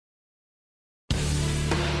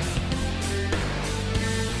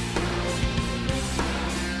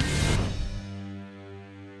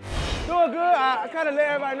good. I kind of let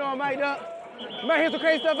everybody know I'm mic'd up. Might hear some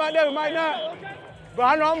crazy stuff out there, we might not. But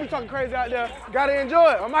I know I'm gonna be talking crazy out there. Gotta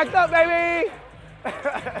enjoy it. I'm mic'd up, baby.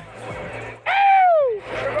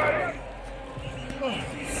 Everybody.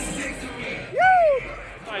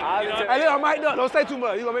 Hey, look, I'm mic'd up. Don't say too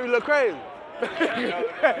much. You gonna make me look crazy. he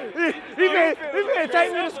finna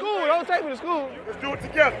take me to school. Don't take me to school. Let's do it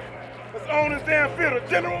together. Let's own this damn field. The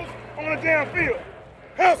generals on the damn field.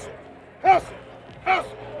 Hustle, hustle,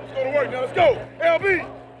 hustle. Let's go to work now. Let's go. LB.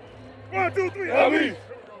 1, 2, 3. LB.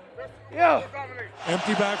 Yeah.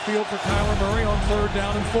 Empty backfield for Kyler Murray on 3rd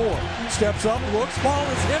down and 4. Steps up, looks, ball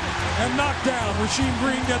is hit and knocked down. Rasheem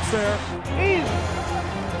Green gets there. Easy.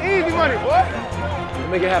 Easy money, boy.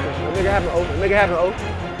 Make it happen. Make it happen, O. Make it happen, O.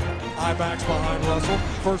 High backs behind Russell.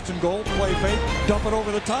 1st and goal, play fake, dump it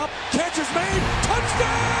over the top. Catch is made,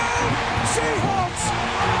 touchdown! Seahawks!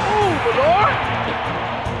 Ooh, the Lord!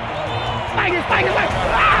 Spike it!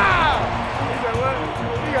 Ah! He said what?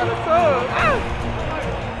 He got a sub. Ah!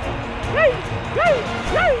 Yay!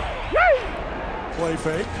 Play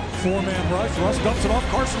fake, 4-man rush. Russ dumps it off,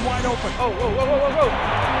 Carson wide open. Oh, whoa. Oh,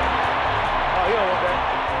 you don't want that.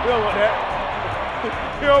 You don't want that.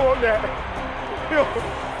 You don't want that. You don't.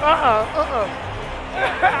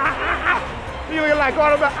 You ain't like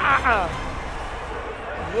quarterback.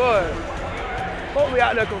 Boy, folks be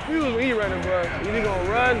out there confused when he running, bro. Either gonna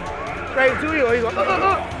run straight to you or he gonna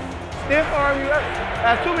stiff arm you.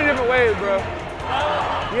 That's too many different ways, bro.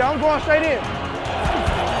 Yeah, I'm going straight in.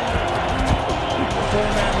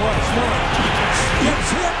 4-man rush. Murray gets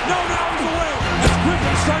hit. No, now he's away. As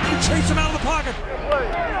Griffin starting to chase him out of the pocket.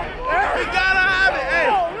 We gotta have it. Hey,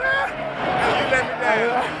 you let me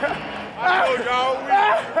down. I told you all week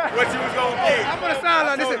what you was gonna get. I'm gonna sound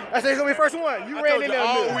like this. I said he's gonna be first one. You ran in there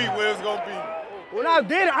all week what it was gonna be. When I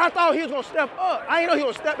did it, I thought he was gonna step up. I didn't know he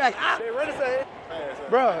was gonna step back out. They ready to say it.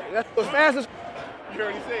 Bro, that's as fast as. You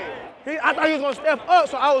already said. I thought he was gonna step up,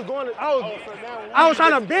 so I was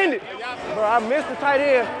trying to bend it. Bro, I missed the tight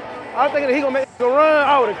end. I was thinking that he gonna make the run.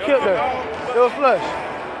 I would have killed that. It was flush.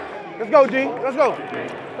 Let's go, D. Let's go.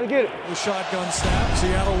 Let's get it. The shotgun snap.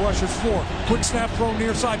 Seattle rushes 4. Quick snap thrown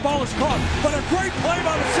near side. Ball is caught, but a great play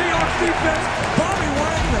by the Seahawks defense. Bobby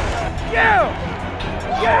Wagner. Yeah,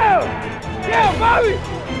 Bobby.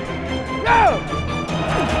 Yeah.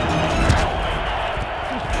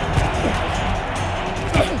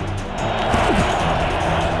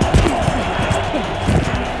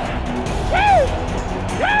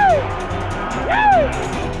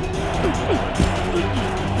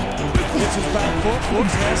 Gets his back foot,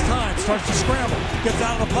 looks, has time, starts to scramble, gets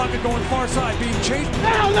out of the pocket, going far side, being chased.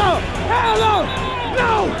 Hell no!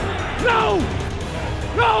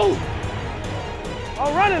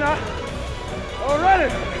 I'm running, I'm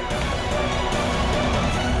running.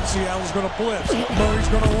 Seattle's going to blitz. Murray's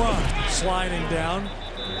going to run. Sliding down.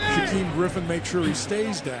 Shaquem Griffin makes sure he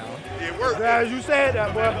stays down. It worked. As you said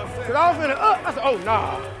that, boy. Because I was finna up. I said, oh,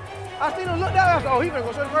 nah. I seen him look down. I said, oh, he finna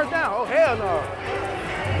go straight first down. Oh, hell no.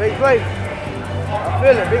 Big play. I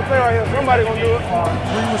feel it. Big play right here. Somebody gonna do it. 3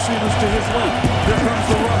 receivers to his left. Here comes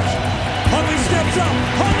the rush. Huntley steps up.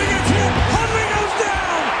 Huntley gets hit. Huntley goes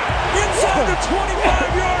down inside the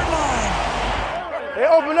 25-yard line. They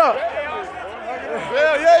open up.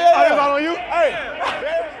 Yeah. Oh, that's all on you? Hey,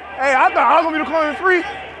 I thought I was gonna be the corner free.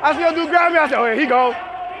 I see a dude grab me. I said, oh, yeah, he go.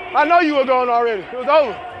 I know you were going already. It was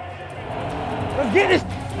over. Let's get this.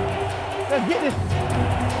 Let's get it.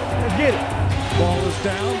 Ball is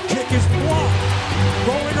down. Kick is blocked.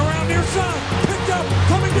 Rolling around near side. Picked up.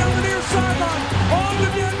 Coming down the near sideline. On the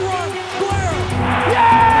dead run. Blair.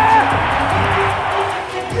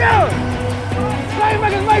 Yeah!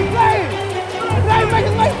 Playmakers make plays!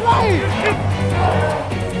 Playmakers make plays!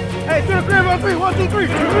 Hey, to the crib on 3. 1, 2, 3.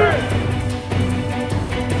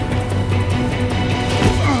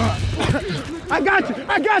 I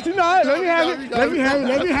got you. No, let me have it.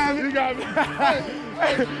 You got me.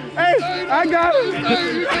 Hey, I got it.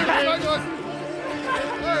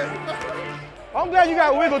 I'm glad you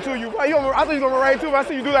got wiggle to you. I thought you were going to rain too, but I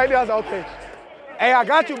see you do like that. I said, okay. Hey, I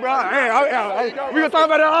got you, bro. Hey, we gonna talk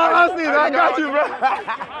about it all season. I got you, bro.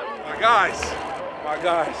 My guys.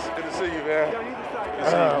 Good to see you, man. Good to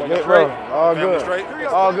see you. Bro, all good. Straight?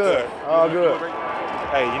 All good.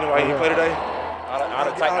 Hey, you know why he played today? I'd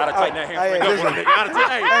have tightened that hamstring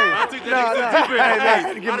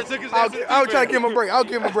up. I was trying to give him a break. I'll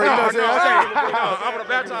give him a break. You know what I'm saying? I'm going to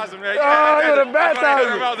baptize him, man. Oh, you're going to baptize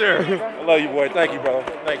him. Out there. I love you, boy. Thank you, bro.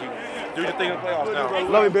 Thank you. Do your thing in the playoffs now.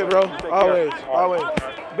 Love you, big bro. Always.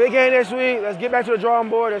 Big game next week. Let's get back to the drawing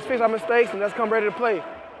board. Let's fix our mistakes and let's come ready to play.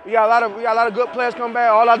 We got a lot of good players come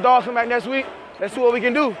back. All our dogs come back next week. Let's see what we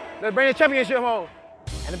can do. Let's bring the championship home.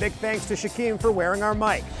 And a big thanks to Shaquem for wearing our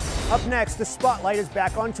mic. Up next, the Spotlight is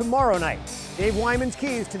back on tomorrow night. Dave Wyman's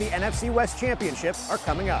keys to the NFC West Championship are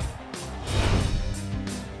coming up.